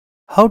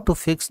How to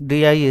fix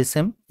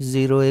DISM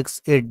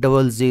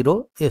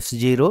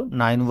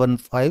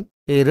 0x800f0915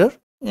 error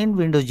in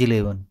Windows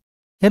 11.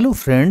 Hello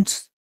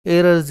friends,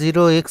 error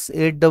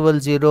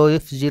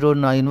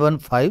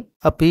 0x800f0915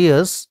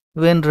 appears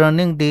when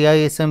running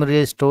DISM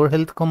restore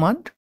health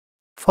command.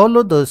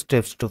 Follow the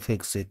steps to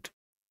fix it.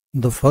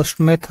 The first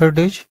method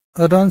is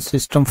run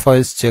system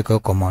files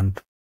checker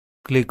command.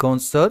 Click on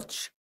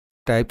search,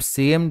 type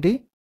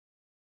cmd,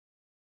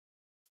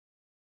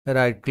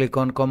 right click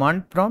on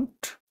command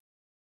prompt,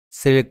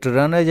 select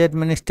run as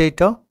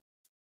administrator,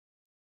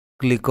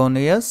 click on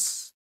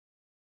yes,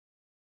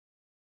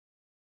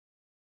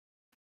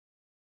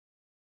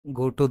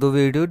 go to the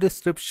video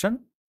description,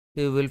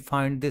 you will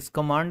find this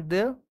command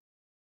there,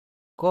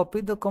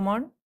 copy the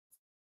command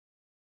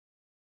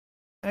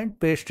and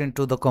paste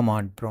into the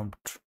command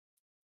prompt.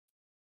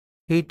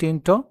 Hit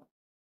enter,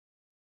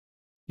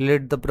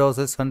 let the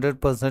process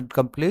 100%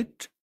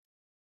 complete.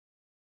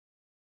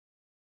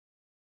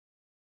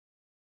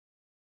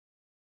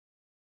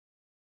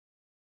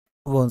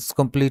 Once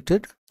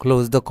completed,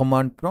 close the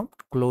command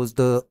prompt, close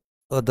the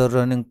other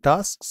running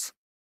tasks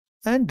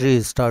and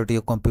restart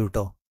your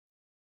computer.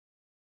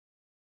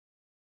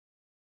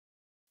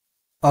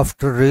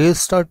 After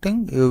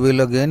restarting, you will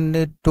again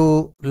need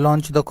to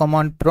launch the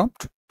command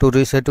prompt to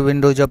reset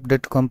Windows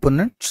Update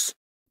components.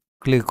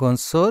 Click on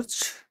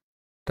search,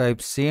 type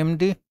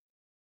cmd,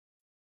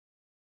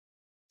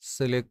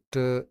 select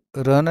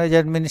run as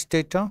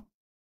administrator,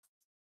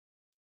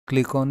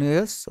 click on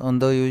yes on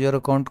the user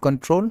account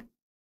control.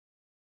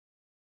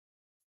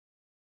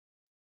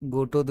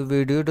 Go to the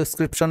video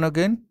description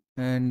again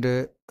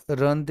and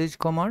run these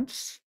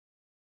commands.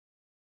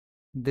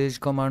 These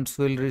commands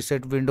will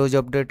reset Windows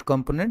Update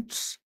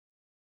components.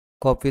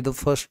 Copy the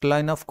first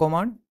line of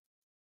command,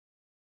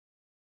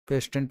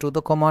 paste into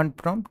the command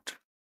prompt,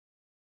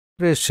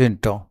 press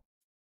enter.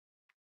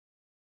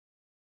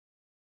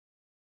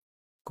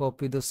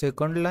 Copy the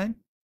second line,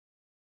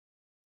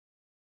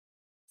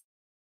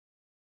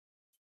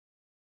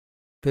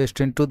 paste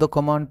into the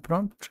command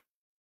prompt,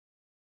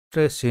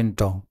 press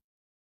enter.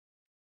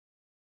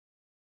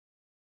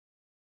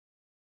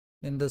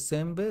 In the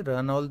same way,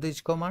 run all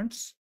these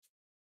commands.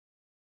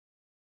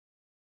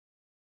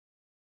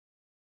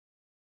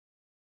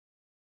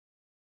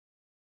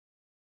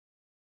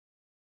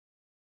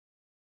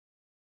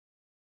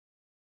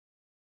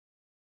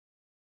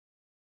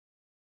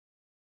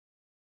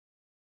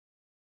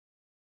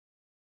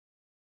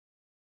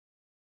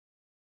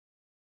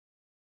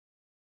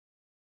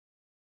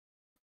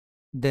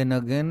 Then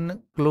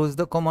again close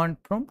the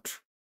command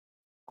prompt,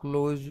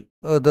 close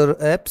other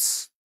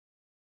apps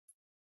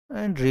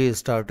and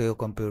restart your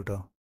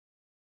computer.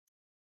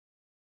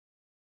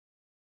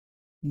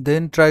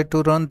 Then try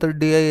to run the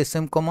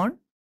DISM command.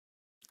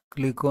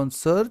 Click on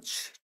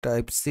search,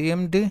 type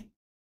cmd,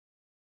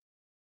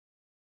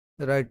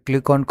 right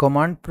click on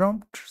command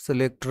prompt,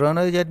 select run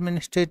as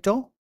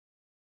administrator,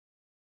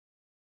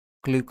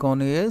 click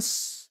on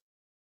yes,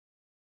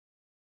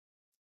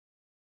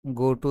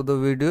 go to the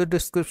video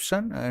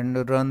description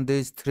and run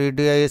these 3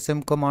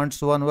 DISM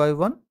commands one by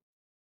one.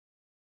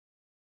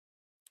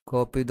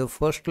 Copy the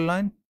first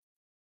line,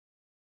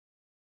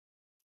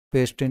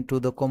 paste into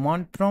the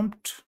command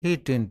prompt,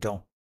 hit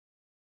enter.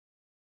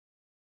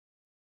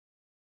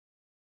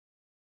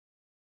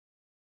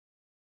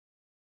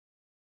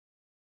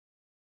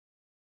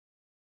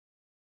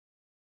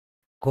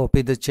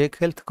 Copy the check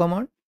health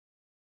command,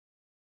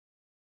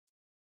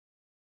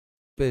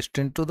 paste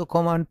into the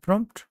command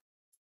prompt,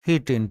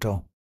 hit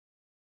enter.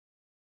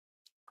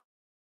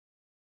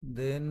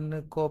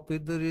 Then copy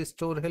the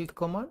restore health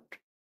command,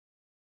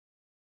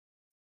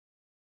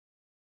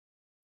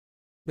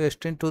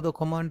 paste into the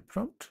command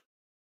prompt,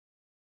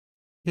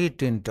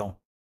 hit enter.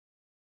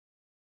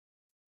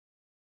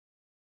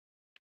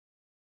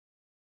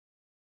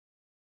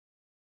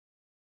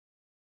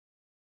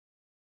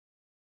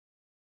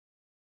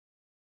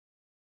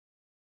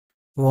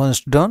 Once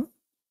done,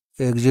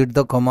 exit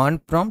the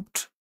command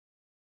prompt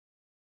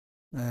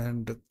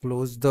and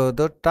close the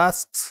other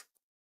tasks.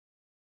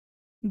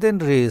 Then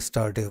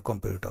restart your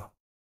computer.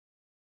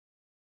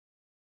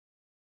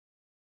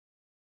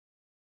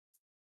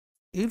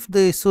 If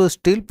the issue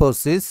still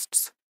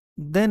persists,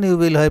 then you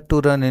will have to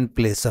run in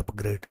place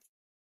upgrade.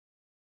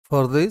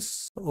 For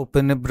this,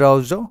 open a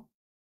browser.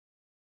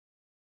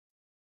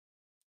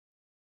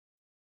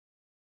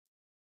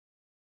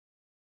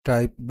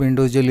 Type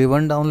Windows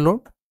 11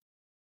 download.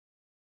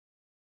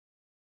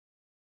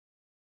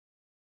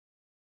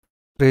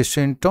 Press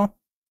enter.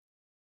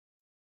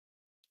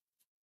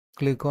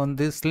 Click on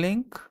this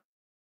link.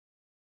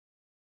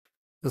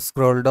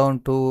 Scroll down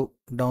to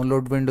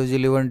download Windows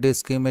 11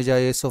 disk image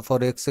ISO for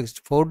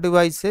x64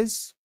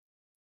 devices.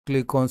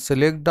 Click on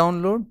select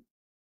download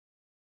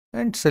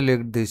and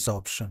select this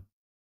option.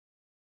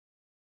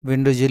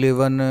 Windows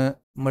 11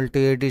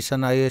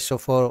 multi-edition ISO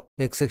for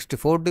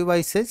x64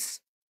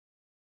 devices.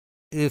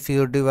 If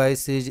your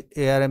device is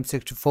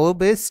ARM64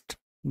 based,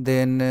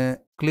 then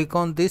click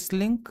on this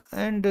link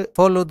and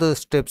follow the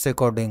steps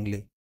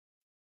accordingly.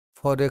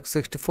 For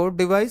x64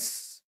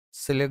 device,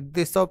 select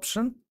this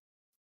option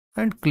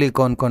and click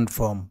on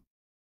confirm.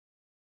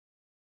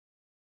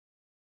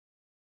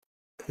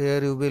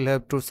 Here you will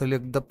have to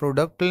select the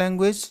product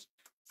language.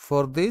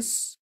 For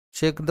this,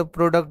 check the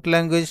product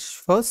language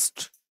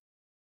first.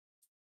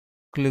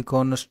 Click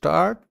on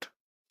Start,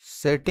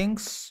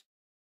 Settings,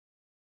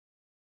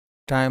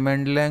 Time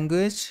and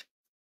Language,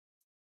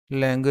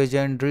 Language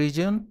and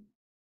Region.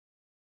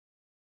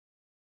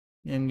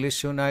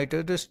 English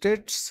United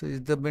States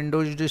is the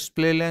Windows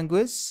display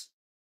language.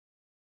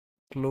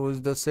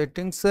 Close the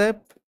Settings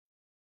app.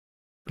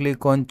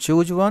 Click on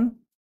Choose one.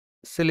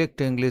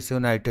 Select English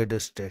United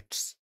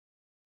States.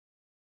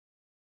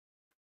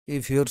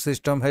 If your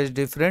system has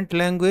different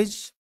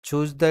language,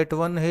 choose that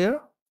one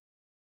here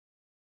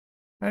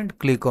and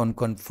click on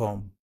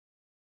Confirm.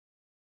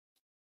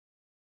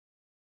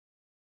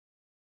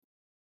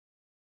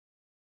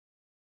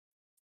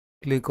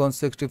 Click on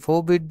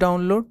 64-bit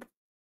download.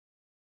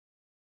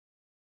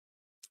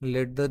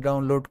 Let the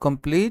download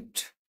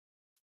complete.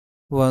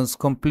 Once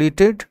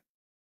completed,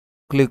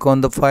 click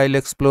on the File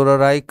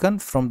Explorer icon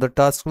from the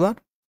taskbar.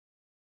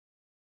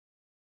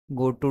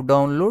 Go to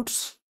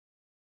Downloads.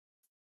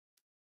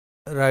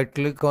 Right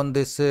click on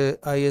this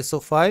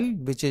ISO file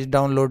which is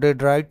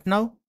downloaded right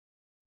now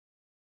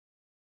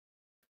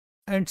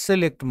and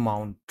select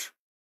Mount.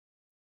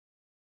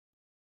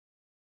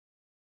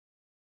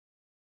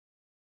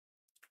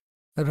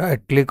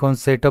 Right click on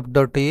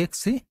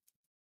setup.exe.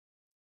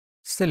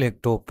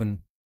 Select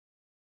Open.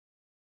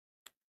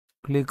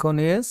 Click on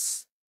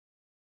Yes.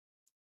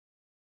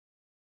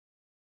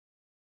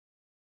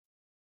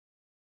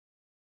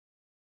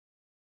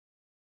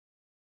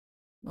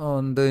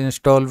 On the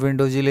Install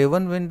Windows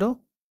 11 window,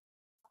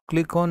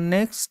 click on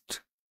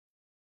Next.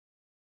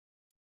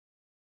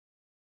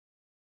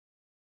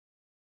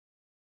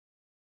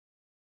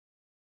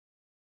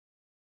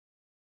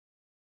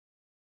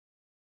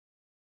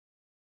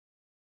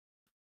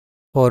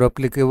 For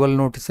applicable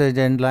notices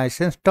and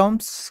license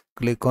terms,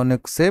 click on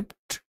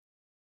Accept.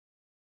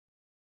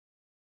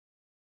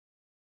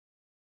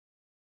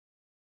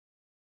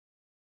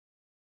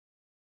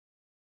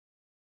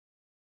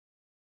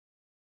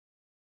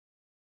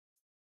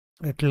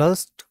 At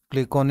last,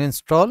 click on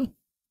Install.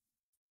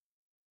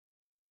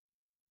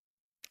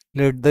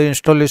 Let the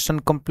installation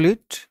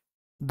complete.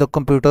 The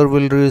computer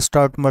will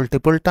restart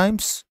multiple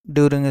times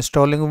during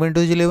installing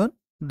Windows 11.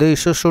 The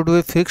issue should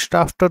be fixed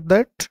after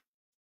that.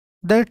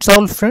 That's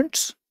all,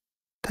 friends.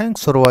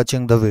 Thanks for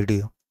watching the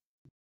video.